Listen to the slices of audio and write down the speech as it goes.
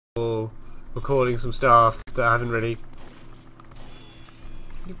recording some stuff that I haven't really.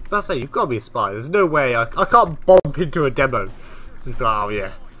 I say you've got to be a spy. There's no way I can't bump into a demo. Just be like, oh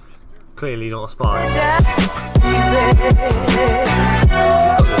yeah, clearly not a spy.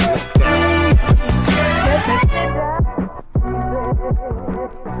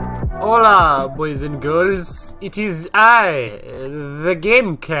 Hola, boys and girls. It is I, the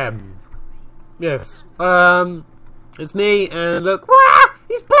Game Cam. Yes, it's me, and look, wow,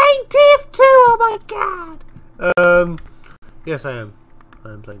 he's playing TF2. Oh my god. Yes, I am. I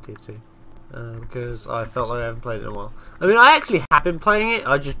am playing TF2 because I felt like I haven't played it in a while. I mean, I actually have been playing it.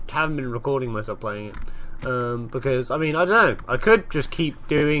 I just haven't been recording myself playing it because I mean, I don't know. I could just keep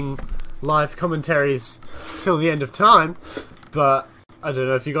doing live commentaries till the end of time, but I don't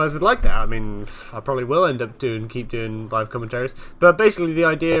know if you guys would like that. I mean, I probably will end up keep doing live commentaries. But basically the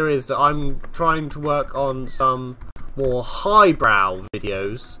idea is that I'm trying to work on some more highbrow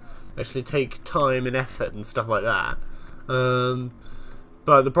videos. Actually take time and effort and stuff like that.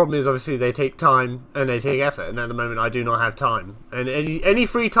 But the problem is obviously they take time and they take effort, and at the moment I do not have time. And any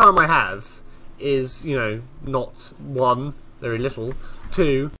free time I have is, you know, not one, very little,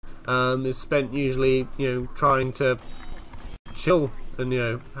 two, is spent usually, you know, trying to chill and, you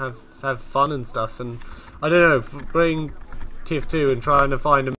know, have fun and stuff. And I don't know, playing TF2 and trying to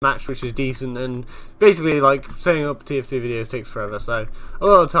find a match which is decent, and basically like setting up TF2 videos takes forever. So a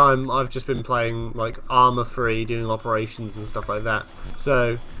lot of the time I've just been playing like armor free, doing operations and stuff like that.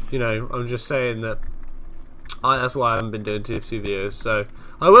 So, you know, I'm just saying that that's why I haven't been doing TF2 videos. So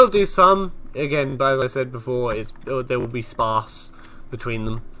I will do some again, but as I said before, there will be sparse between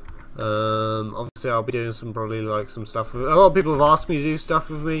them. Obviously I'll be doing probably like some stuff. A lot of people have asked me to do stuff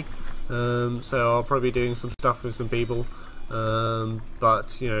with me, so I'll probably be doing some stuff with some people.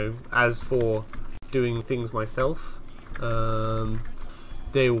 But you know, as for doing things myself,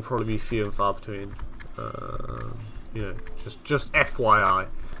 they will probably be few and far between. You know, just FYI.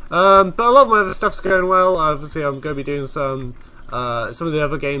 But a lot of my other stuff's going well. Obviously, I'm going to be doing some of the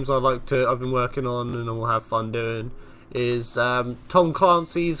other games I've been working on, and I will have fun doing. Is Tom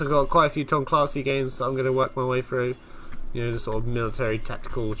Clancy's. I've got quite a few Tom Clancy games that I'm going to work my way through. You know, the sort of military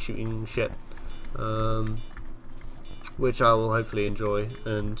tactical shooting shit. Which I will hopefully enjoy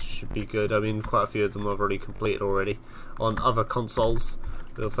and should be good. I mean, quite a few of them I've already completed already on other consoles.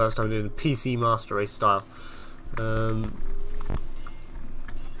 For the first time doing PC Master Race style. I'm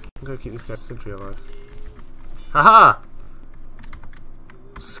gonna keep this guy's sentry alive. Haha!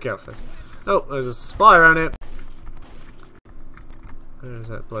 Scout face. Oh, there's a spy around here. Where's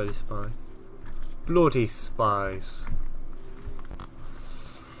that bloody spy? Bloody spies.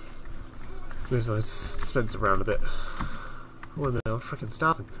 Moves my dispenser around a bit. Oh man, I'm freaking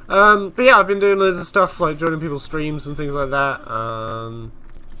starving. But yeah, I've been doing loads of stuff like joining people's streams and things like that.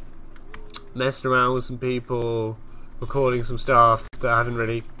 Messing around with some people, recording some stuff that I haven't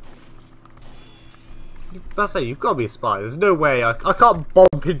really. I say you've got to be a spy. There's no way I can't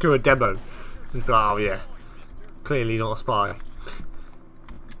bump into a demo. Just be like, oh yeah, clearly not a spy.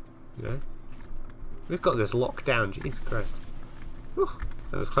 You know, we've got this locked down. Jesus Christ. Whew,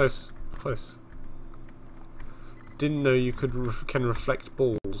 that was close. Close. Didn't know you can reflect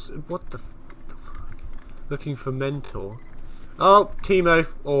balls. What the fuck? Looking for mentor. Oh, Timo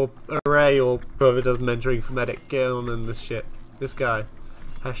or Array or whoever does mentoring for medic. Get on in this shit. This guy.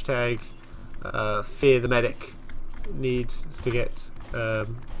 Hashtag fear the medic needs to get a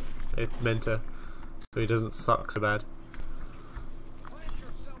mentor so he doesn't suck so bad.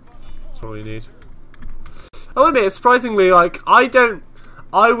 That's all you need. I'll admit, surprisingly, like I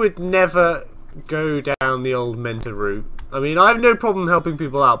would never go down the old mentor route. I mean, I have no problem helping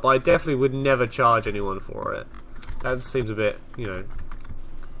people out, but I definitely would never charge anyone for it. That seems a bit, you know,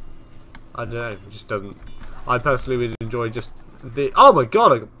 I don't know, it just doesn't. I personally would enjoy just the. Oh my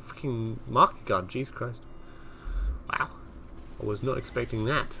god, I got a freaking market gun, Jesus Christ. Wow. I was not expecting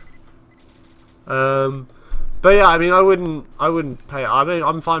that. But yeah, I mean, I wouldn't pay. I mean,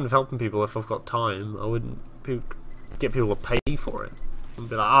 I'm fine with helping people if I've got time. I wouldn't get people to pay for it. And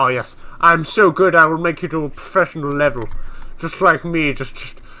be like, oh yes, I'm so good, I will make you to a professional level. Just like me,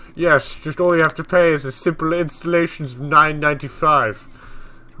 yes, just all you have to pay is a simple installations of $9.95.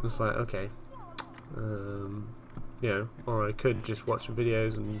 It's like, okay. You know, or I could just watch some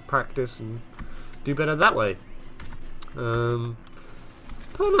videos and practice and do better that way. I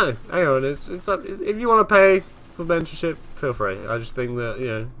don't know. Hang on, it's like, if you want to pay for mentorship, feel free. I just think that, you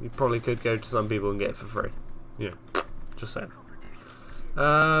know, you probably could go to some people and get it for free. You know, just saying.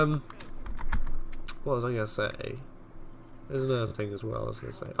 What was I gonna say? There's another thing as well I was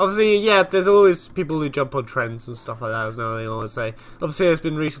going to say. Obviously, yeah, there's always people who jump on trends and stuff like that, as I always say. Obviously, there's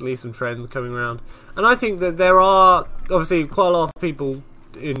been recently some trends coming around. And I think that there are, obviously, quite a lot of people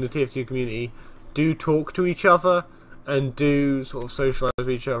in the TF2 community do talk to each other and do sort of socialise with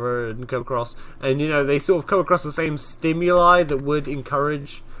each other and come across. And, you know, they sort of come across the same stimuli that would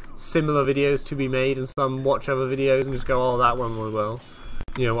encourage similar videos to be made, and some watch other videos and just go, oh, that one went well.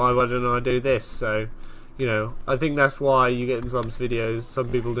 You know, why don't I do this? So, you know, I think that's why you get in some videos, some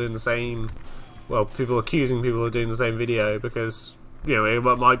people doing the same, well, people accusing people of doing the same video, because, you know, it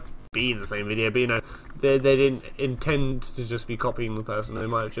might be the same video, but, you know, they didn't intend to just be copying the person. They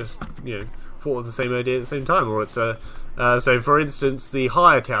might have just, you know, thought of the same idea at the same time. Or it's so for instance, the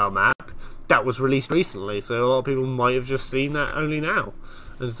Higher Tower map, that was released recently, so a lot of people might have just seen that only now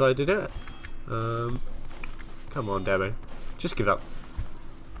and decided to do it. Come on, Demo, just give up.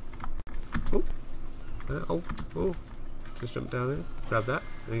 Oh, just jump down there, grab that,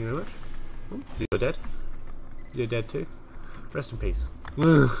 thank you very much. Oh, you're dead. You're dead too. Rest in peace.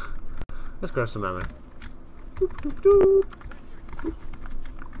 Let's grab some ammo.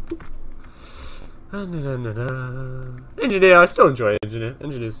 Engineer, I still enjoy Engineer.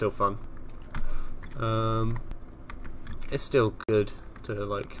 Engineer's still fun. It's still good to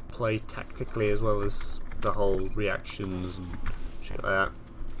like play tactically as well as the whole reactions and shit like that.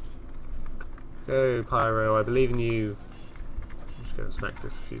 Go Pyro, I believe in you. I'm just gonna smack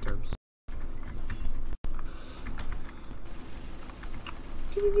this a few times.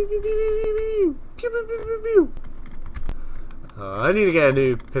 I need to get a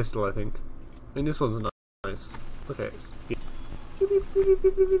new pistol, I think. I mean, this one's nice. Look at it.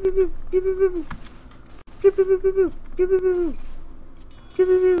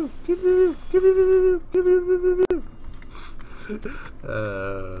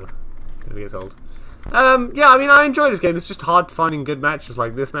 It gets old. Yeah, I mean, I enjoy this game. It's just hard finding good matches.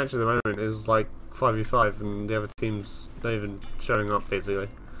 Like this match at the moment is like 5v5, and the other team's not even showing up. Basically,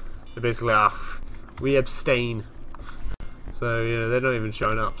 they're basically we abstain. So you know, they're not even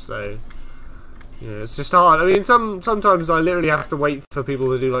showing up. So you know, it's just hard. I mean, sometimes I literally have to wait for people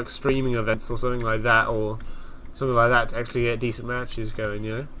to do like streaming events or something like that, or something like that to actually get decent matches going.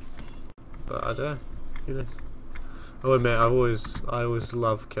 You know, but I don't know. Who knows? I'll admit, I always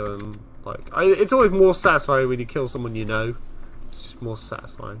love killing. Like, it's always more satisfying when you kill someone you know. It's just more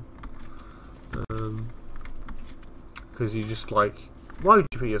satisfying. Because you just like, why would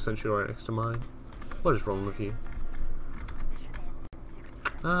you put your sentry right next to mine? What is wrong with you?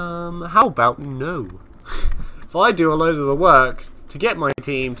 How about no? If I do a load of the work to get my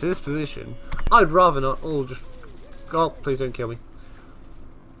team to this position, I'd rather not all just. Oh, please don't kill me.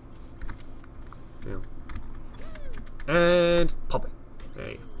 Yeah. And pop it.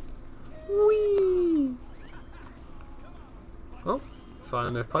 There you go. Whee! Oh,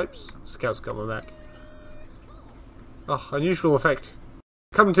 firing their pipes. Scouts got my back. Oh, unusual effect.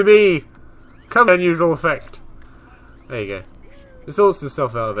 Come to me! Come, unusual effect. There you go. It sorts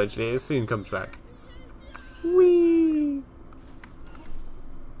itself out eventually. It soon comes back. Whee!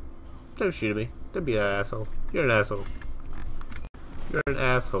 Don't shoot at me. Don't be an asshole. You're an asshole. You're an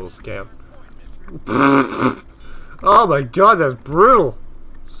asshole, Scout. Oh my god, that's brutal!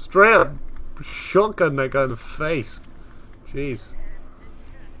 Straight up shotgun that guy in the face. Jeez.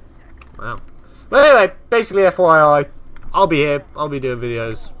 Wow. But anyway, basically FYI, I'll be here, I'll be doing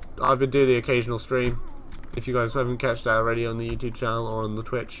videos. I've been doing the occasional stream. If you guys haven't catched that already on the YouTube channel or on the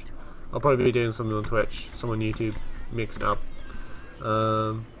Twitch. I'll probably be doing something on Twitch, some on YouTube, mix it up.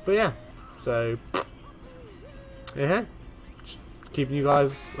 But yeah, so yeah, just keeping you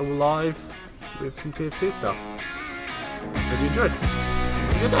guys alive with some TF2 stuff. Hope you enjoyed.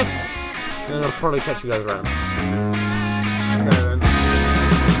 Have a good day. And I'll probably catch you guys around. Okay then.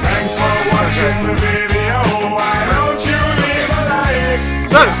 Thanks for watching the video. Why don't you leave a like?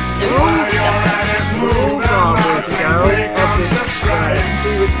 So, rules are basically click on subscribe.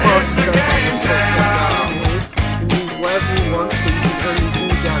 see which part It's the game now. is. You can use whatever you want, but you can only do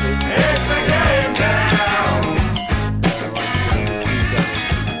damage. It's the game now.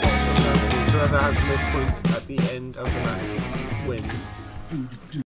 Whoever has the most points at the end of the match wins.